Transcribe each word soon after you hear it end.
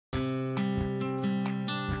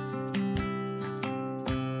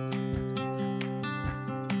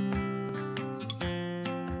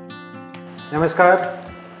Namaskar,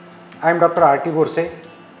 I am Dr. R.T. Borse.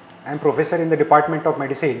 I am professor in the Department of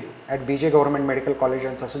Medicine at BJ Government Medical College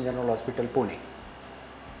and Sassoon General Hospital, Pune.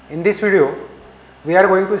 In this video, we are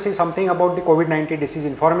going to see something about the COVID-19 disease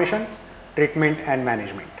information, treatment and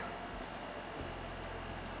management.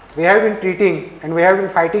 We have been treating and we have been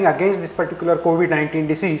fighting against this particular COVID-19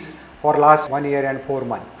 disease for last 1 year and 4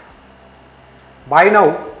 months. By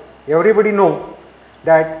now, everybody know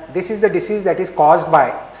that this is the disease that is caused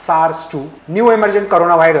by SARS-2, new emergent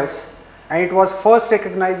coronavirus, and it was first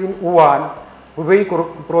recognized in Wuhan, Hubei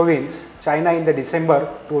province, China in the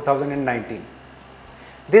December 2019.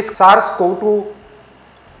 This SARS-CoV-2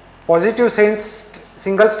 positive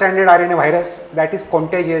single-stranded RNA virus that is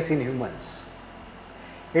contagious in humans.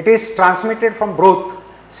 It is transmitted from both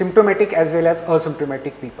symptomatic as well as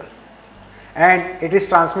asymptomatic people, and it is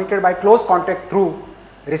transmitted by close contact through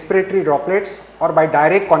respiratory droplets or by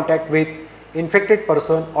direct contact with infected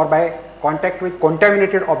person or by contact with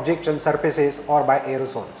contaminated objects and surfaces or by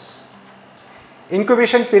aerosols.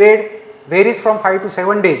 Incubation period varies from 5 to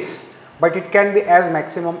 7 days, but it can be as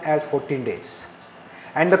maximum as 14 days.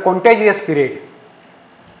 And the contagious period,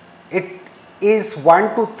 it is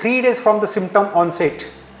 1 to 3 days from the symptom onset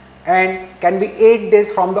and can be 8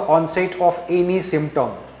 days from the onset of any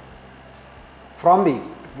symptom. From the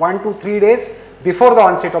 1 to 3 days before the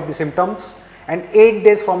onset of the symptoms and 8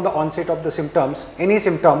 days from the onset of the symptoms, any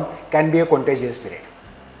symptom can be a contagious period.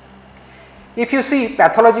 If you see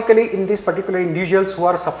pathologically in these particular individuals who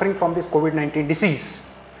are suffering from this COVID-19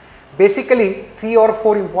 disease, basically 3 or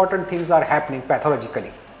 4 important things are happening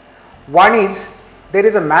pathologically. One is there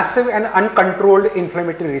is a massive and uncontrolled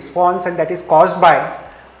inflammatory response, and that is caused by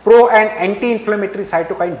pro and anti-inflammatory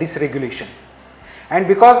cytokine dysregulation. And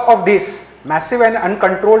because of this massive and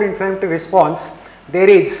uncontrolled inflammatory response, there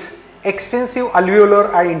is extensive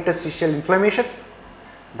alveolar or interstitial inflammation,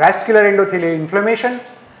 vascular endothelial inflammation,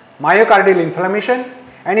 myocardial inflammation,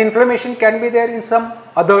 and inflammation can be there in some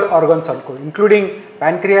other organs also, including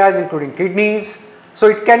pancreas, including kidneys. So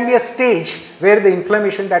it can be a stage where the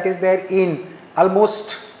inflammation that is there in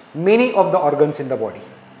almost many of the organs in the body.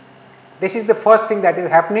 This is the first thing that is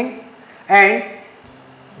happening. And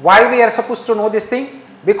why we are supposed to know this thing?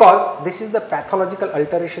 Because this is the pathological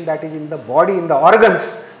alteration that is in the body, in the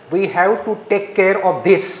organs. We have to take care of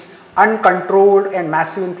this uncontrolled and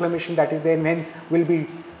massive inflammation that is there when we will be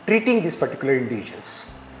treating these particular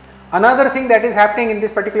individuals. Another thing that is happening in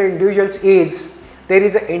this particular individuals is there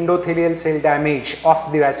is an endothelial cell damage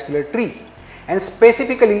of the vascular tree, and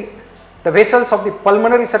specifically the vessels of the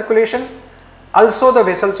pulmonary circulation, also the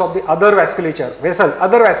vessels of the other vasculature,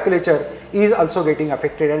 other vasculature is also getting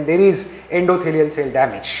affected, and there is endothelial cell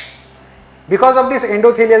damage. Because of this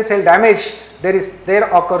endothelial cell damage, there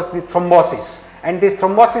occurs the thrombosis, and this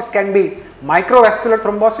thrombosis can be microvascular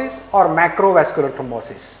thrombosis or macrovascular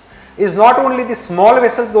thrombosis. Is not only the small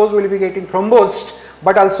vessels those will be getting thrombosed,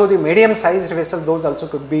 but also the medium sized vessels those also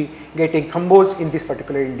could be getting thrombosed in these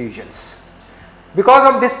particular individuals.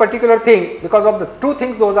 Because of this particular thing, because of the two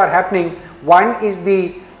things those are happening, one is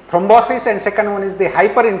the thrombosis and second one is the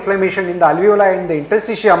hyperinflammation in the alveoli and the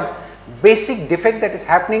interstitium. Basic defect that is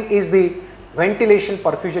happening is the ventilation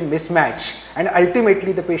perfusion mismatch, and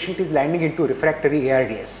ultimately the patient is landing into refractory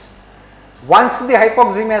ARDS. Once the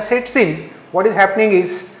hypoxemia sets in, what is happening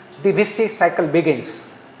is the vicious cycle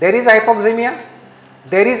begins. There is hypoxemia,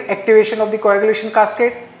 there is activation of the coagulation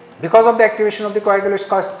cascade. Because of the activation of the coagulation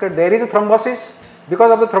cascade, there is a thrombosis.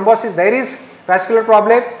 Because of the thrombosis, there is vascular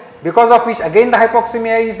problem, because of which again the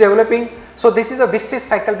hypoxemia is developing. So this is a vicious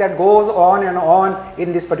cycle that goes on and on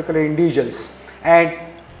in these particular individuals. And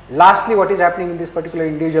lastly, what is happening in these particular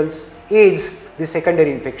individuals is the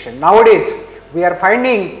secondary infection. Nowadays, we are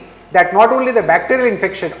finding that not only the bacterial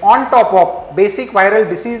infection, on top of basic viral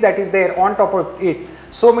disease that is there, on top of it,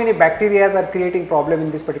 so many bacteria are creating problem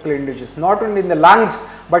in this particular individuals, not only in the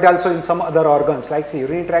lungs but also in some other organs like say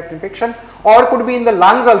urinary tract infection, or could be in the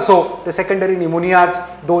lungs also. The secondary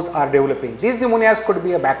pneumonias, those are developing. These pneumonias could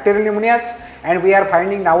be a bacterial pneumonias, and we are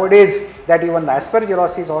finding nowadays that even the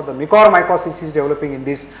aspergillosis or the mucormycosis is developing in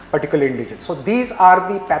these particular individuals. So these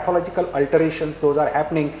are the pathological alterations those are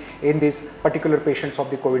happening in these particular patients of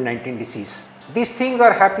the COVID-19 disease. These things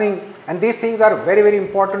are happening, and these things are very, very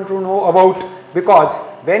important to know about, because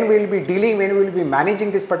when we will be dealing, when we will be managing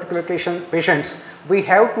these particular patients, we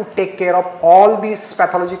have to take care of all these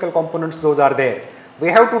pathological components those are there. We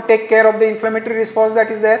have to take care of the inflammatory response that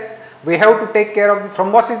is there. We have to take care of the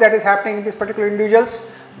thrombosis that is happening in these particular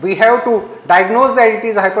individuals. We have to diagnose that it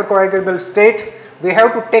is a hypercoagulable state. We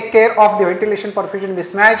have to take care of the ventilation perfusion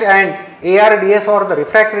mismatch and ARDS or the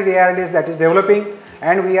refractory ARDS that is developing,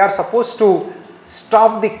 and we are supposed to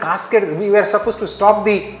stop the cascade, we were supposed to stop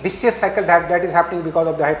the vicious cycle that is happening because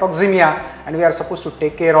of the hypoxemia, and we are supposed to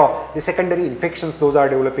take care of the secondary infections those are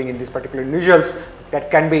developing in these particular individuals, that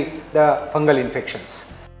can be the fungal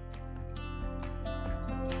infections.